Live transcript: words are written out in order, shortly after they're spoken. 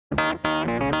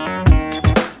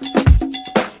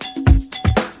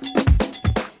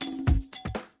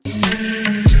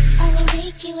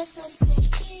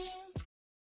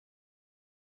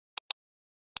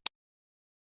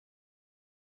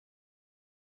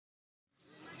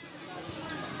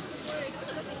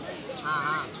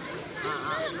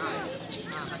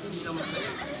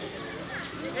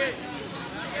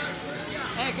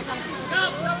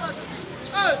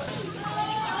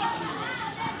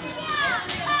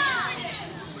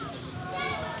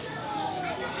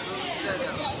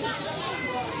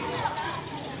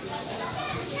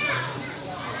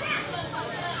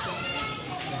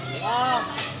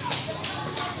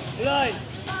Mulai.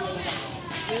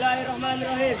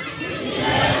 Bismillahirrahmanirrahim.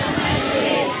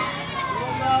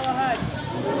 Allahu Ahad.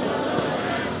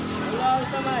 Allahu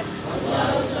Samad.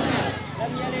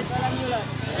 Lam yalid wa lam yulad.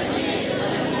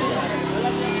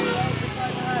 Walam yakul lahu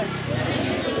kufuwan ahad.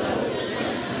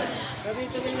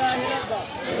 Raditu billahi rabba.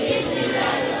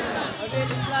 Wa bil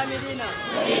islami dina.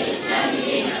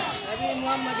 Nabi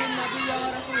Muhammadin nabiyya wa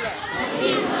rasulah.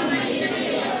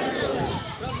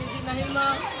 Rabbi zidna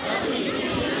hilma.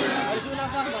 Arjuna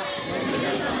fahma.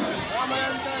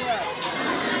 Amalan saleh.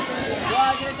 Doa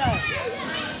selesai.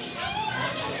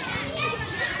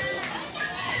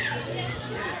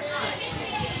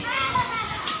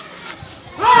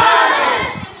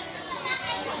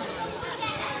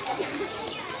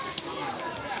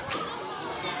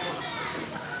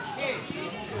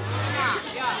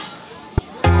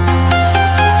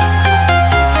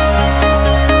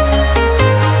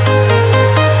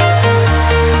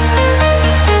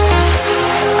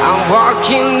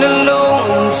 Walking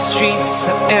alone, the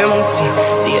streets are empty.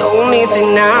 The only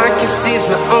thing I can see is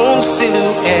my own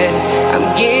silhouette.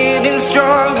 I'm getting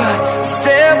stronger,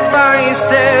 step by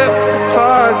step. The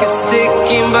clock is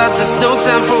ticking, but there's no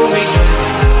time for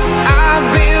regrets. I've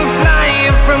been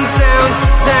flying from town to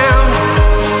town,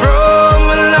 from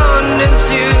London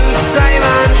to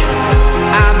Taiwan.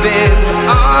 I've been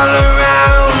all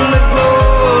around the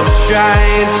globe,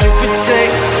 trying to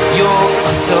protect your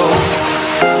soul.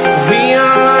 We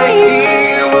are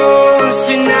heroes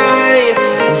tonight.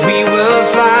 We will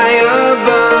fly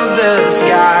above the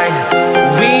sky.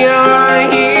 We are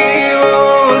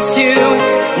heroes tonight.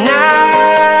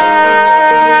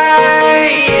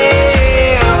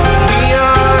 Yeah. We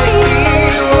are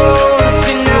heroes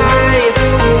tonight.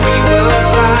 We will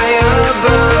fly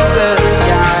above the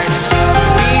sky.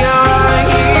 We are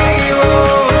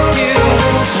heroes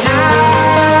tonight.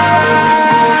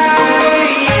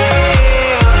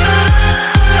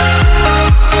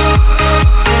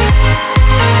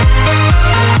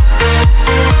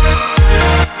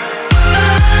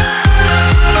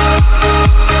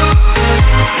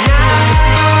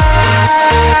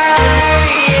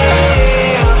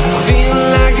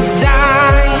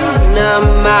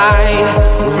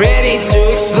 Ready to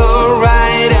explore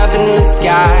right up in the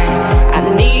sky. I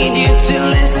need you to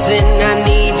listen, I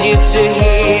need you to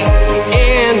hear,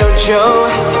 and don't show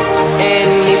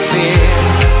any fear.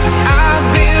 I've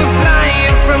been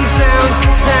flying from town to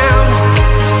town,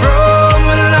 from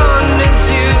London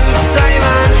to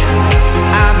Taiwan.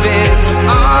 I've been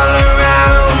all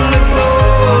around the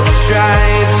globe,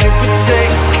 trying to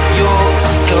protect your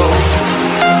soul.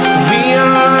 We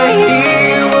are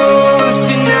heroes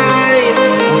tonight.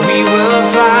 We will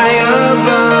fly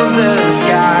above the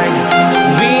sky.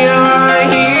 We are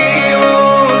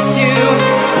heroes tonight.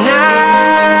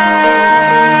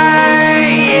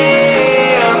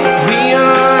 Yeah. We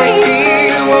are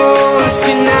heroes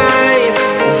tonight.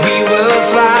 We will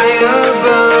fly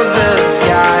above the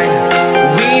sky.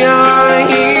 We are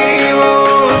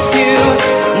heroes tonight.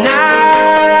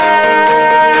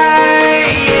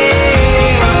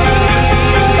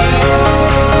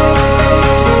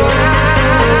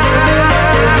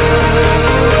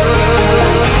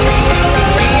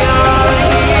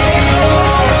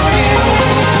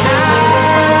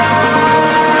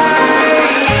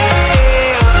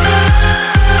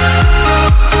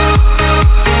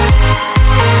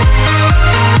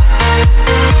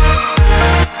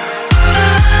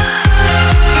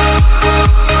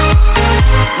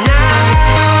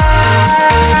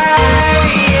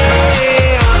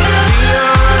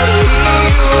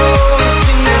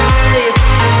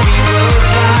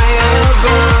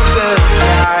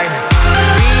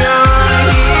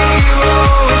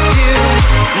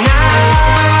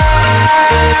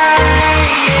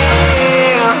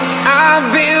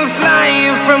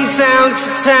 Town to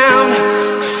town,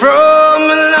 from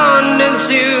London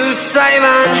to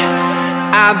Taiwan.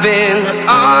 I've been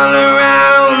all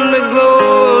around the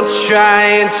globe,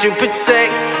 trying to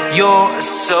protect your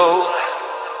soul.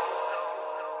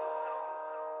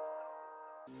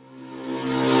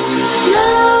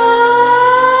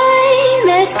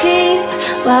 Nightmares creep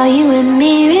while you and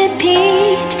me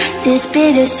repeat. This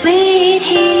bittersweet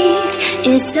heat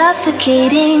is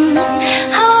suffocating.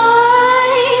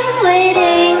 I'm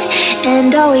waiting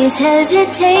and always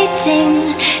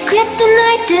hesitating.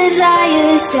 Kryptonite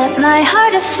desires set my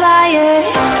heart afire.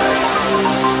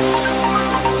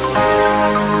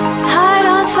 Heart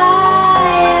on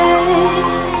fire,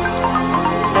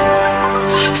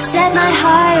 set my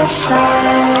heart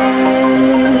afire.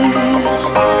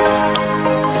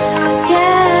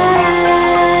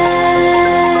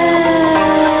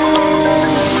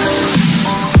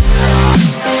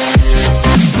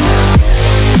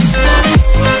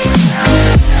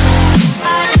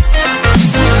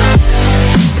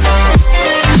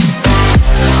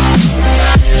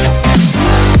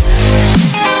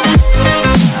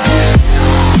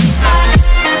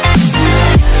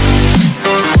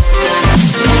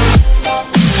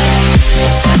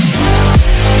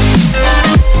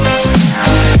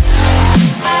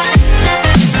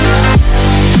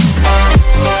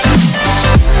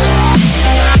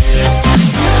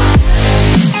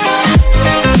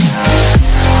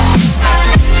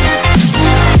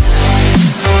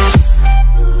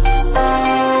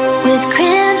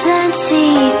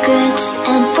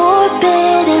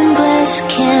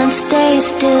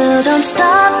 Still, don't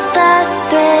stop that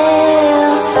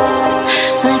thrill.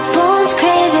 My bones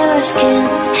crave your skin,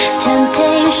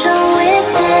 temptation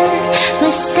within.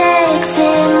 Mistakes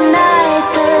ignite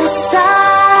the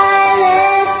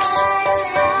silence.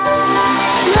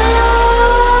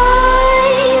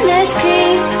 Nightmares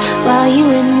creep while you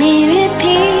and me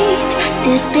repeat.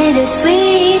 This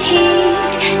bittersweet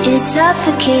heat is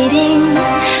suffocating.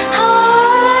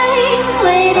 I'm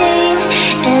waiting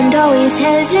and always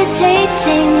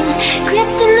hesitating.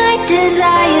 Kryptonite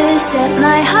desires set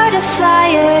my heart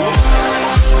afire.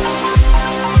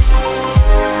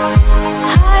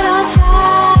 Heart on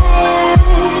fire,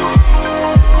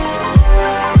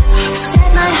 set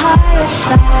my heart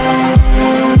afire.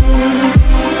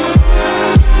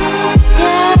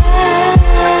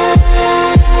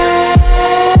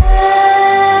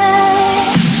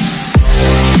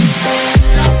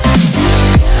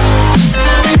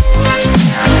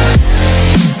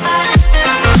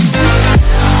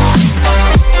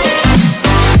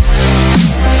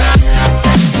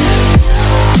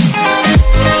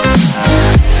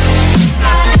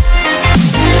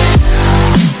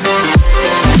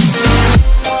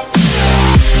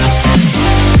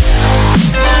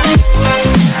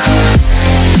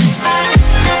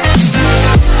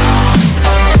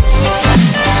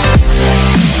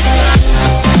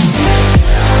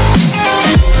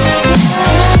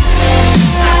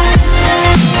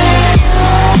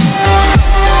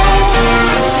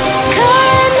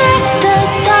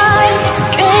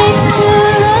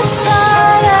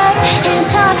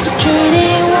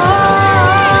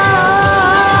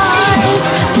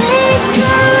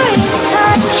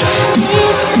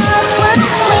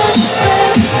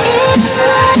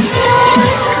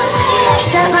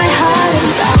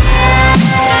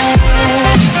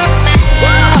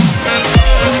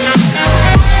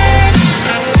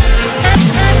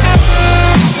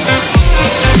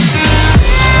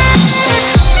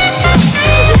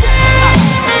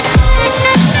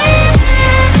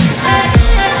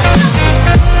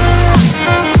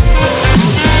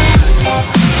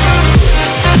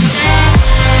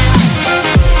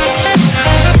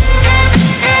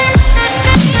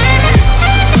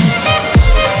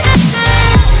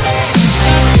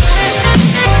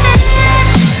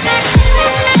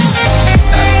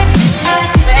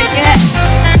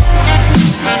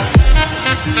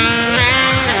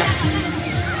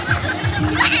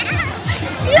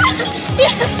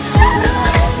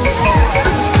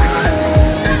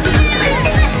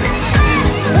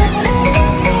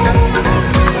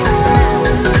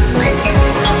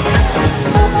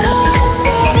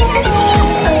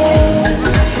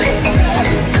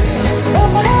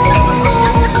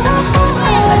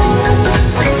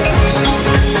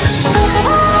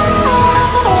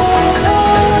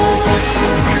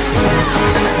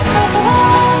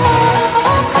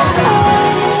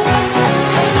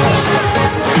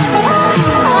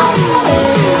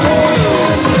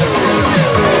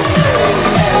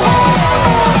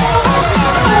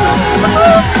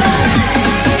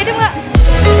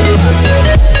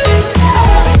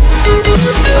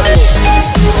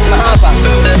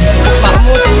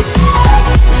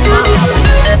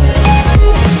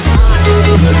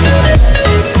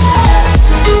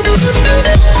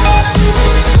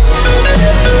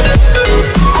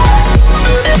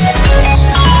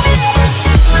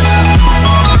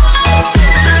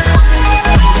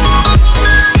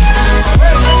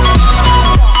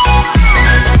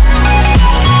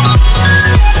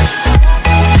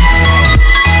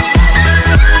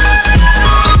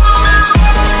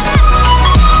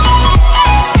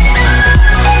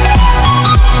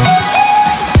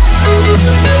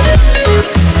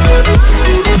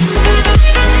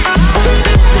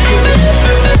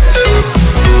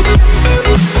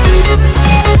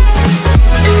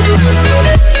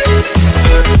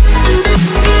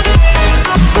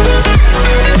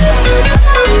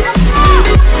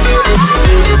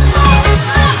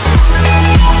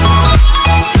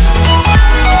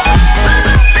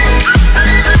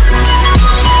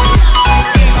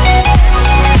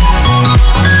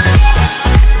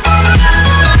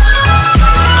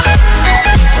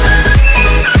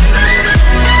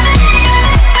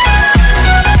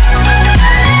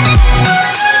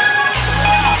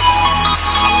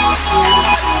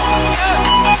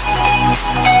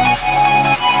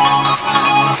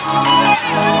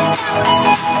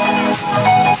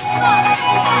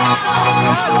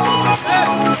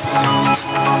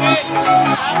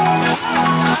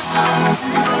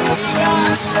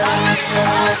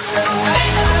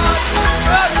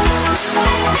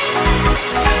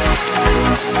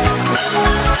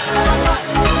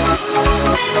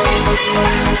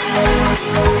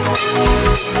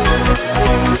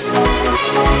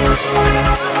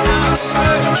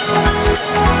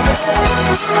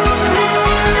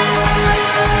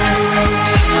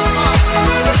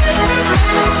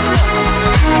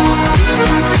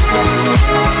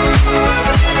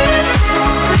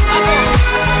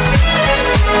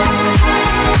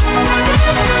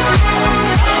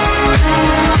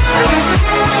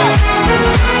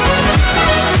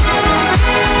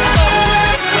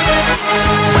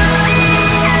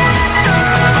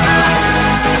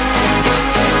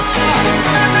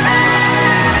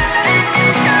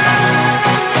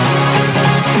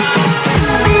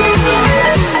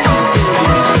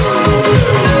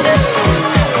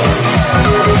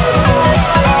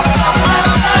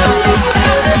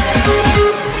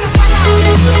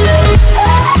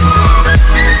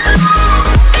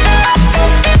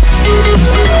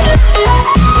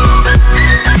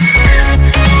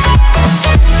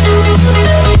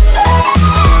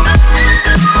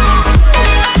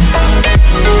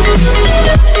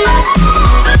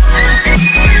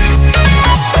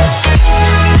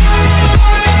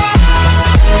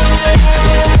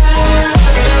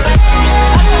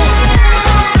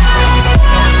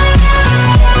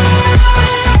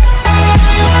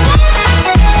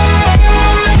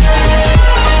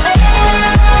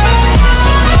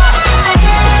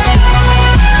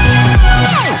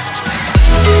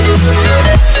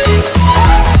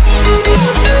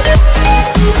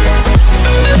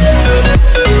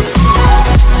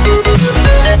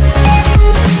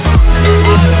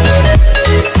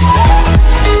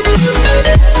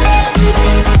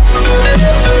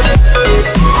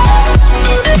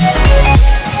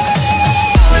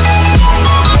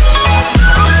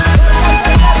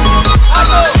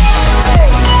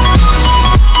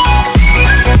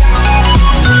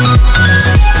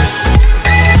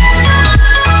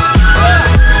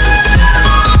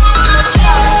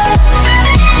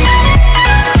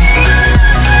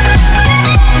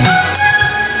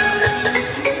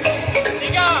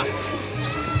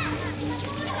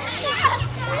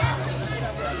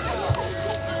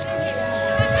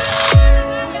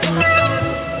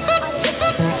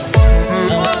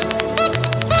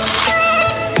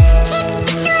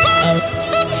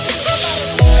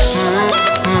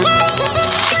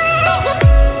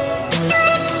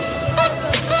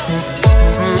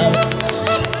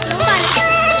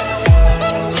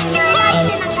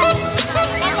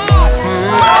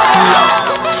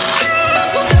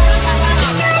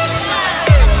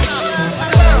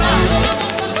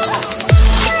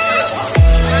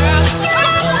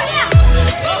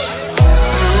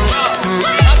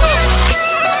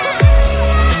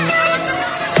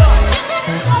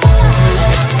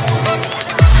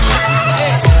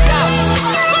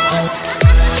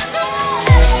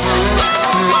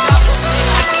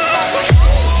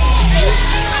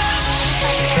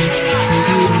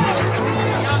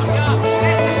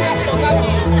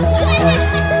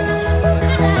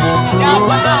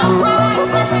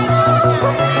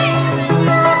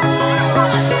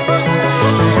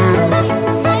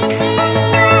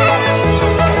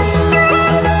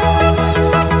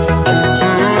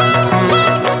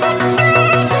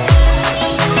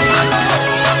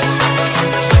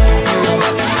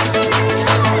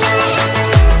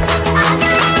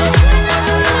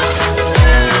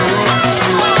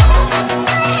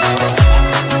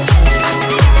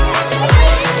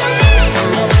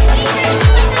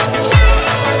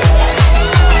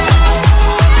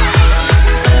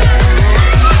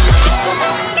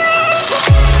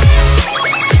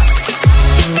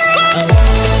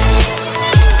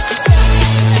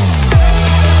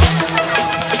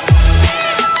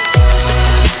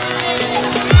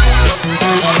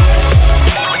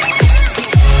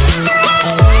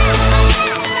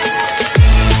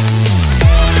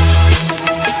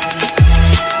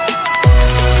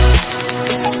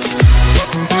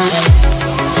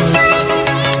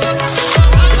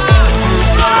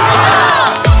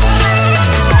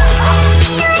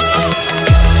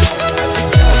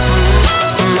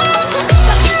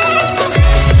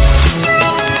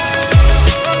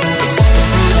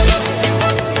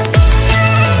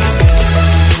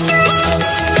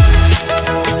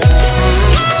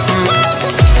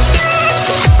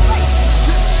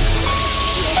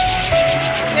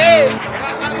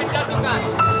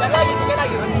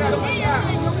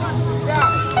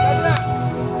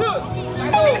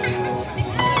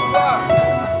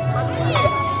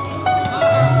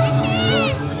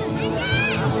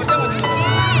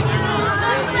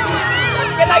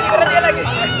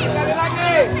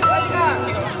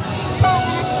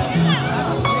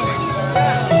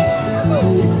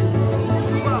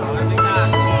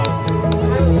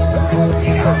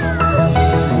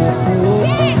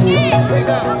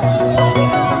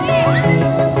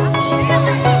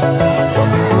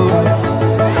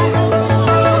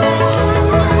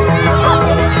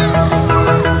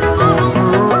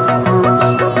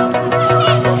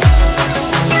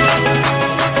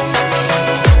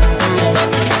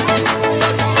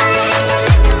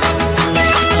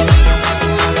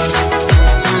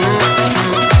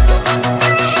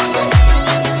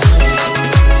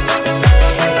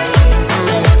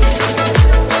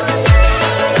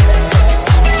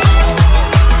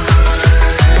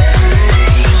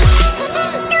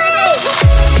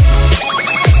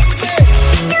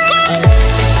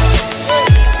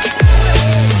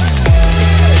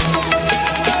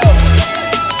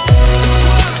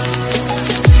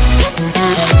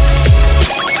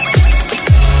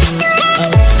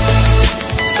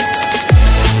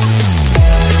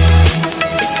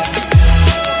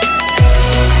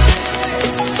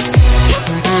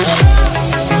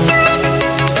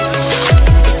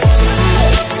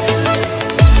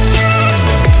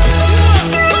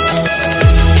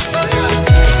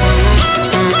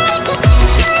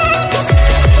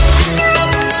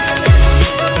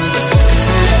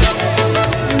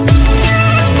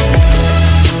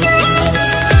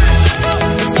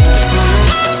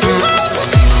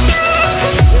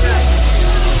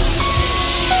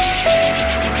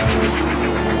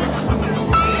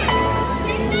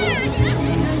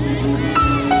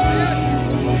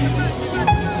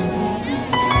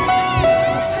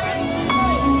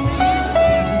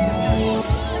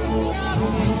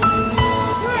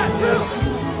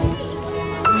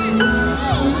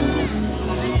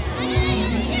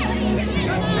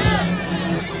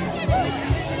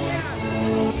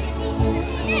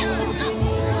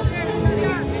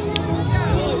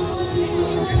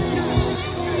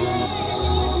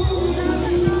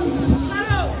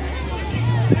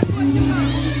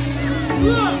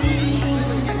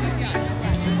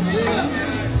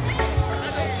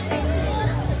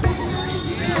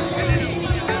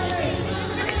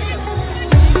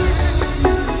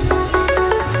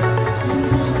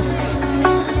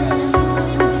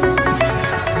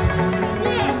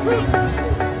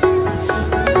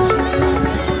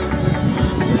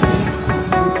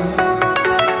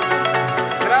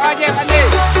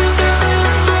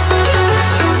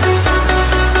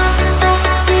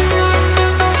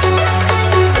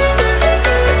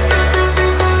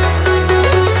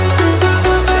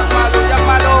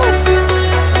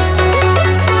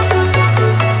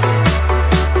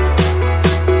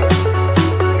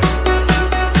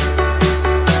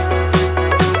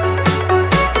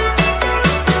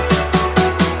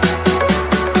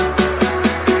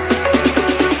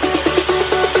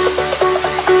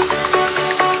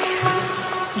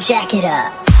 Jack it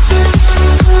up.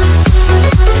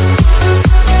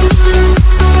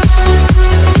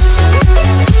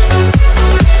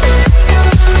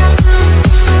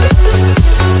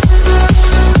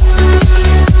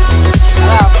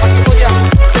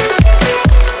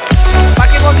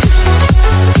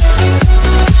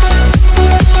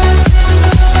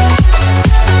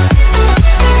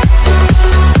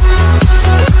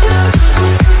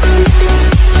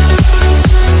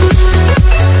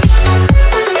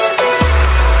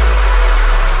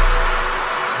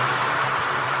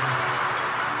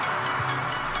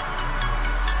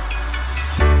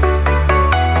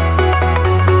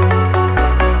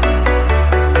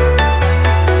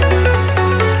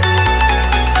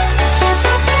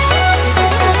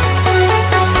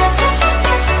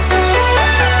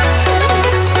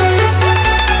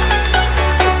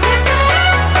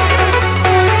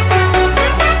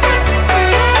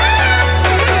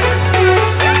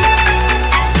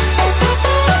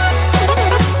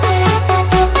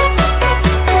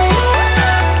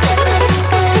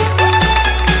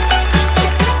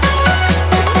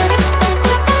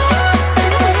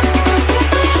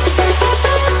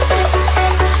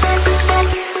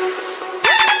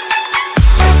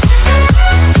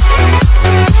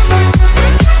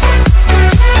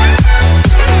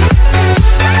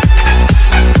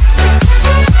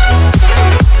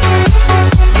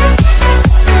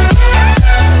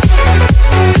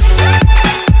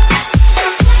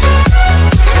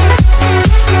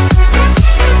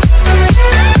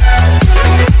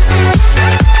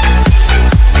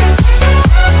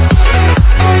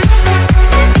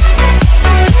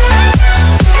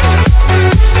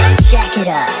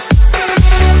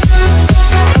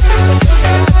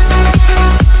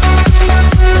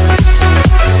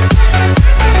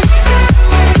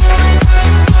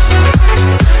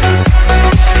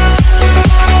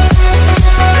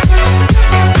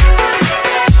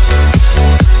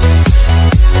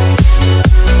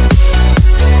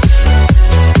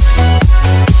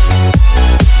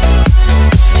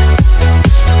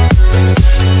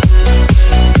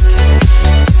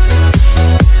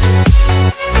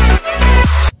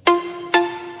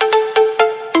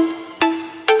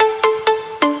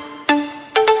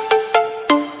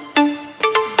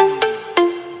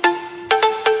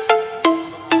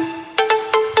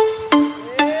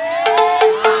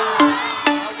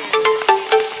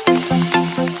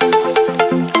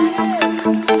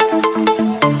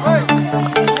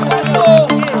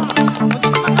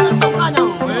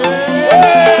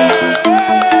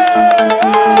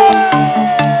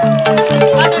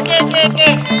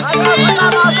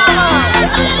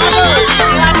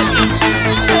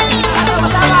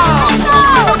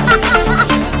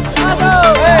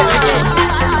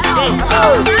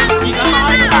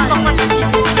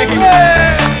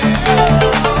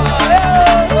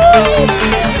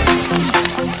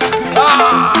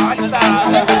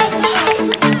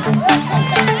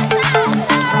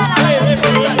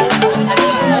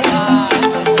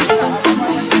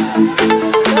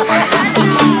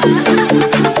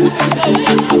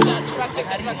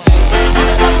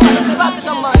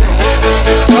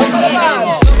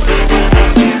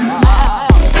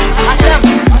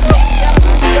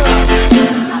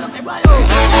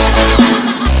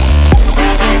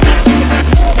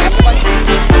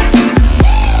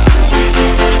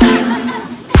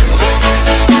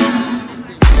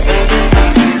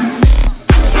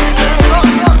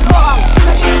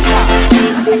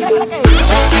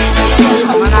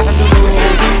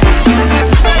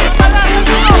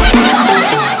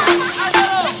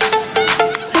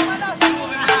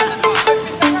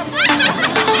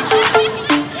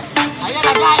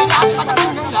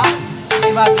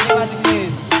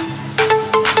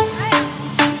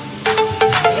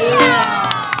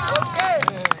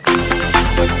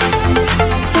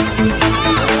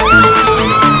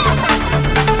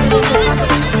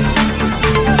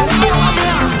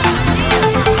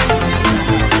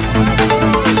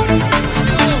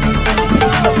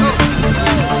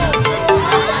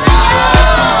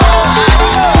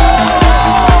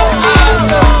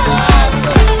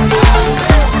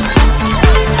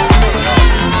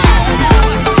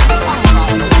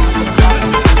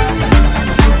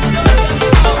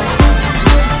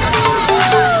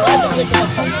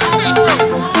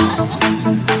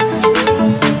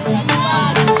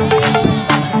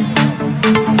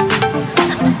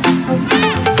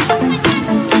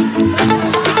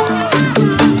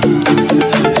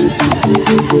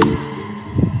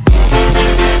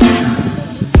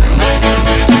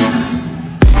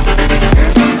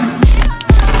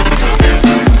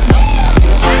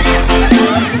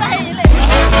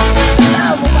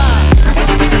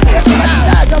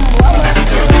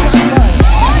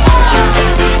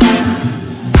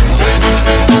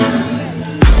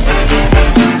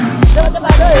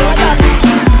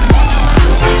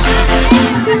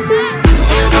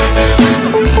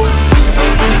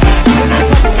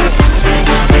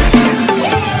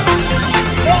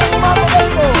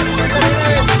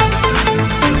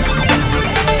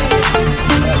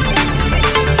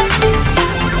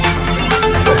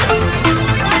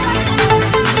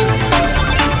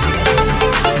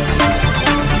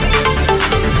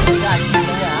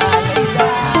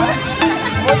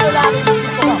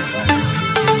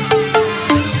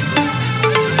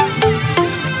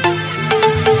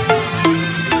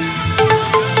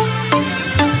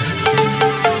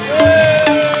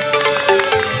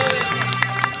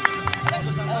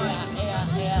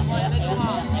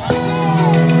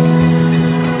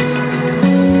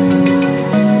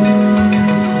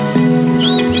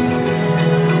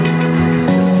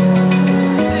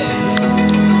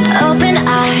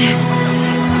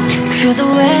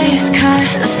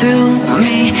 through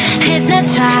me,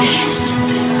 hypnotized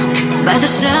by the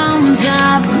sounds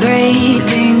I'm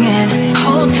breathing in.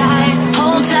 Hold tight,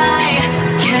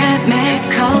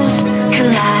 chemicals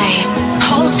collide.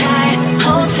 Hold tight,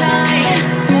 hold tight,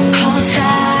 hold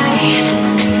tight.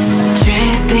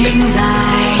 Dripping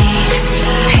lights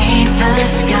paint the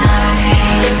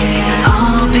skies,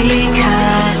 all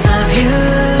because of you.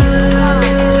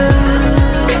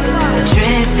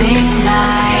 Dripping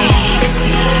lights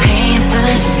paint the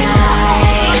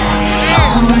skies,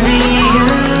 only you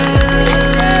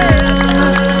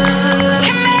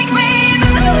can make me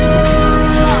move.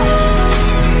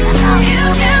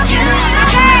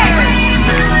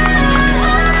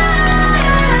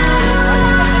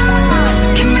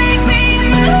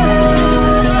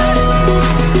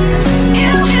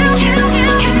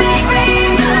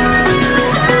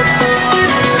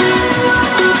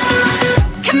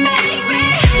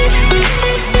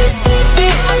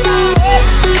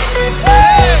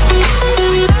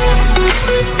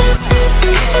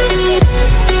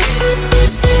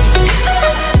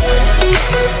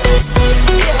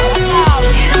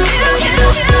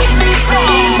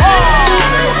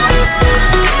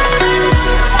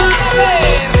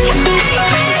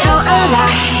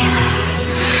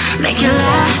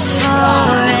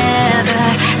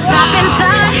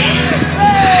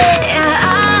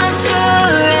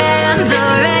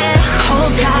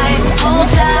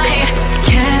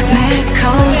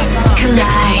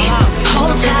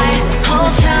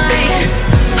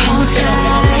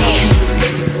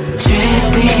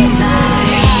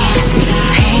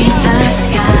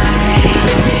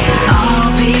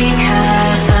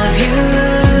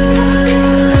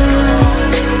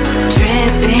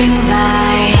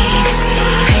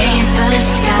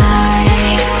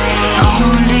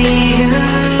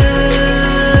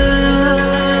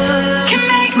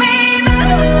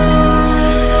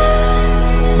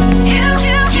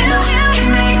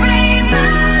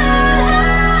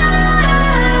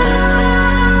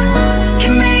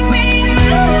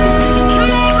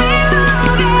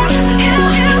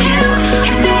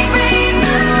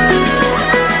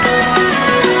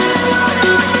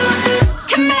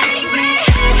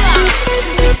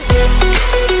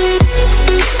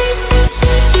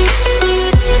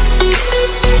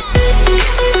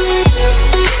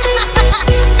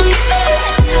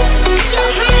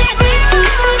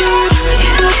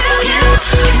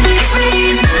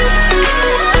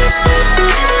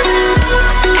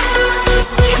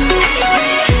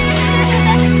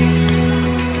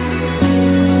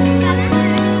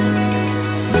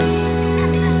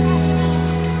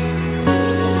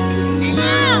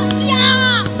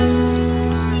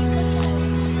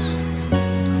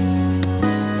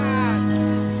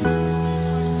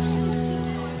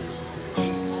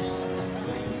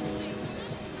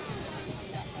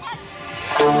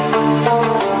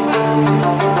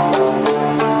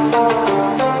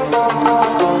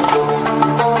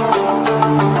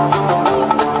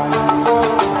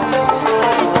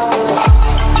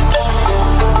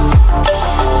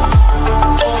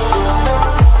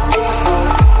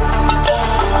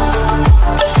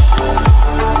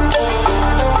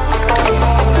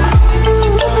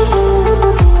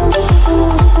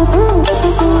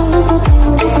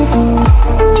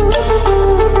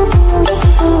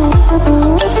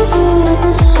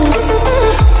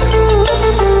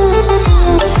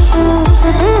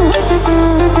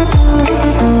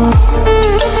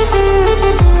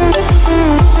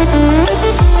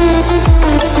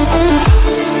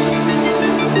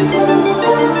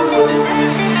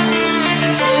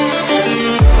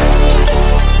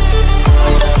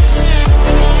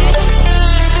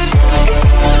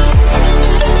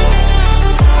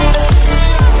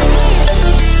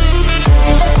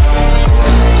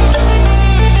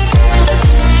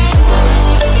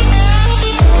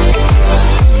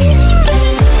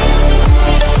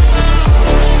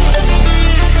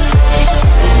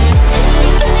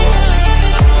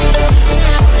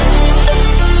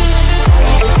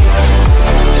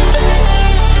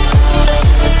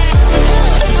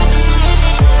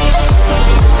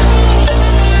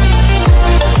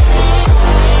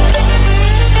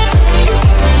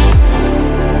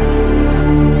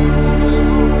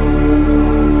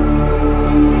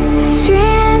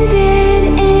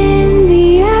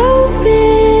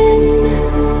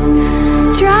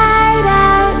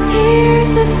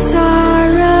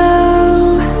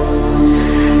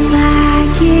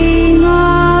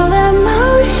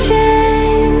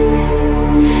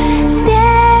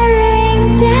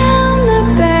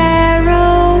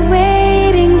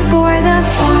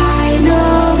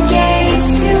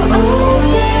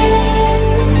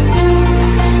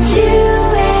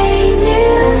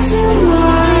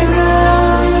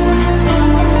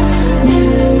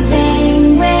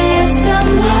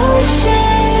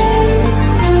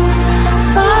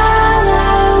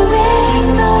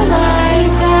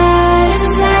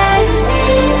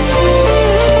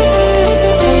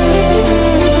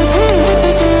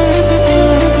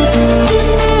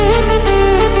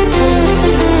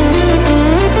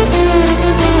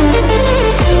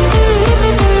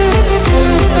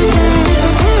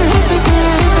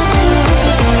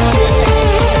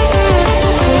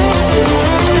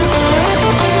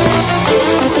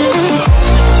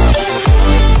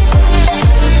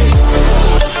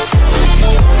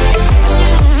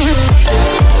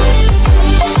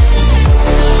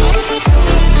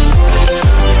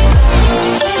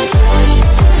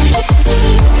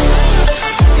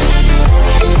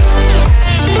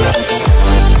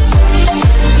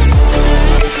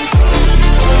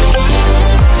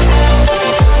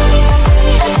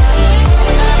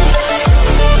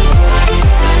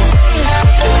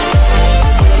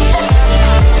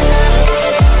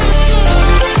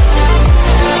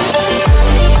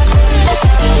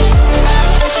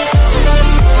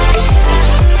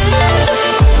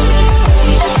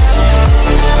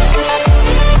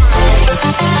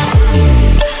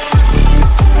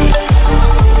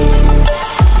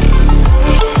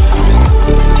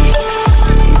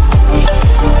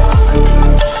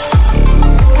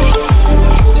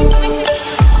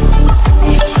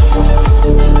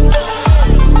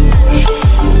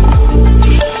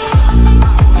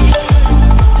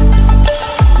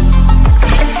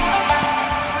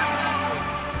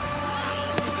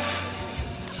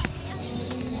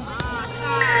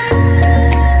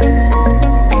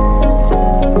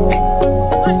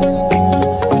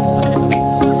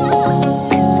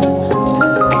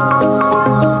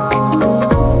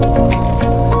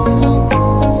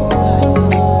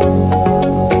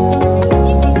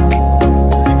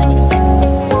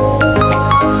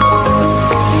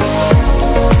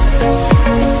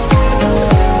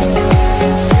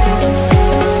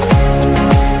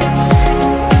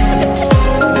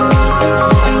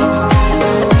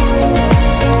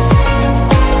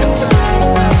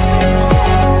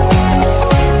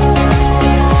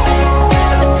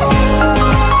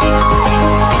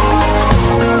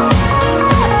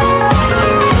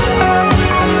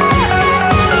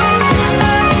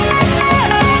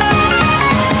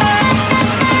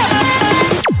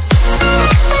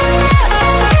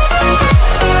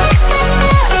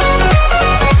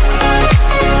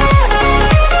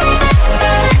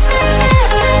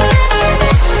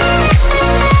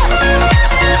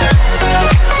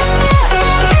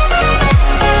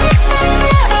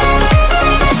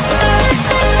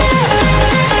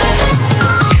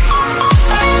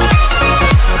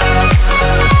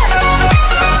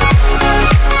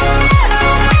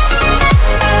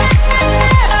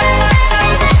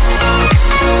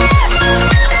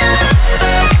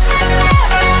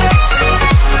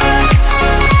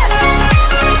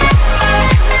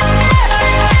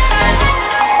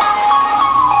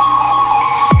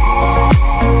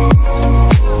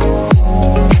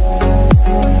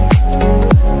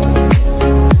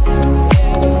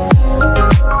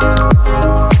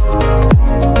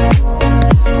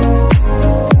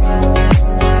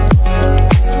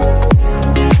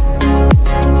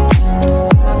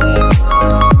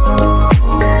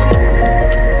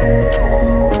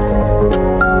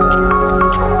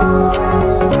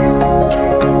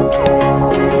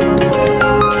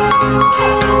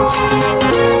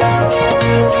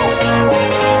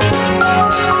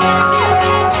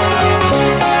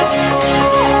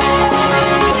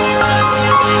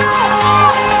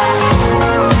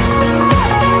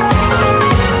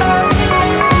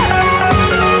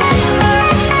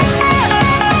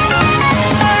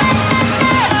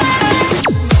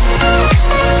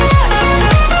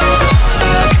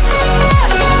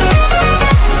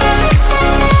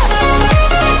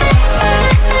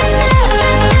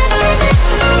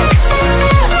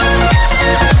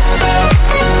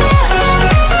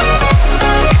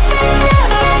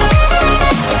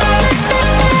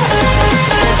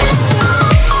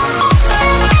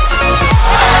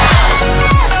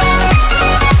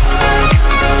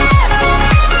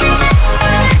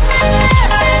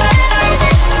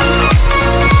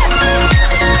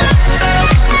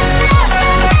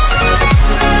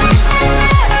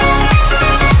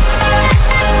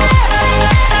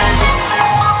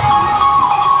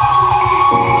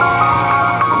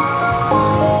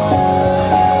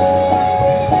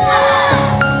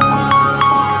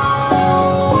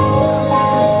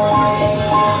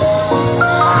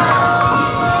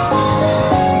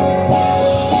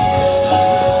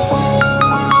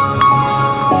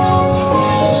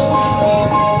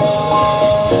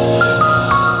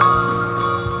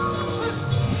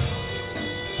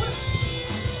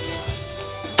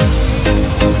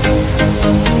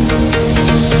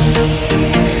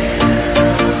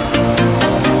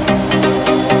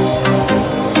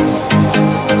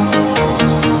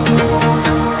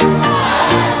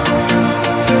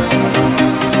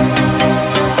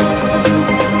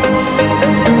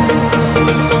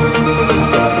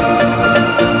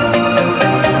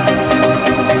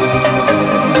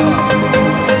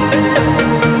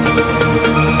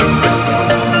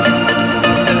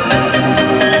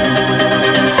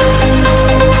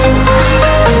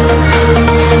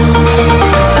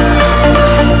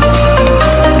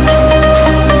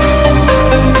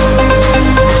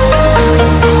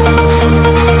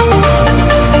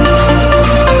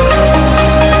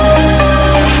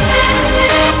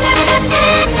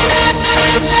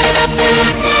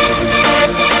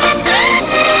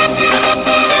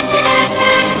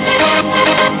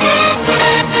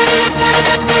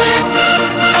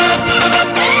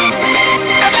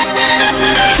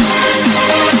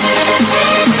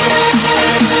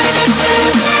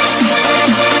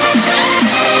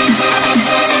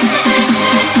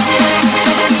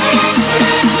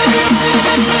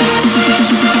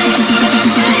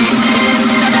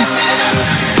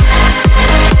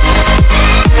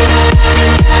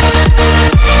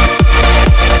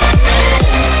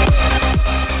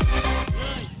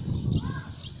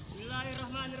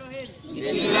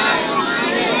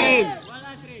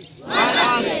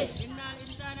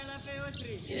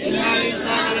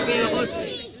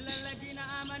 إلا الذين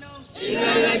آمنوا إلا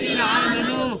الذين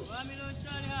آمنوا وعملوا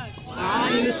الصالحات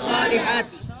وعملوا الصالحات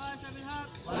وتواصوا بالحق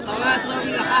وتواصوا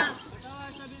بالحق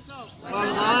وتواصوا بالصبر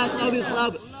وتواصوا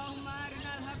بالصبر. اللهم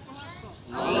أرنا الحق حقا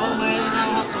اللهم أرنا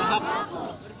الحق حقا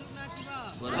وارزقنا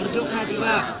اتباعه وارزقنا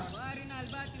اتباعه وأرنا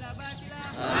الباطل باطلا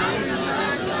وأرنا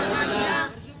الباطل باطلا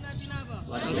وارزقنا اجتنابه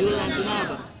وارزقنا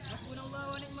اجتنابه. حسبنا الله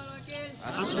ونعم الوكيل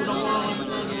حسبنا الله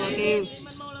ونعم الوكيل نعم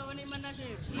المولى ونعم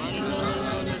النصير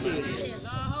ونعم النصير. لا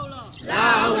حول لا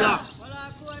حول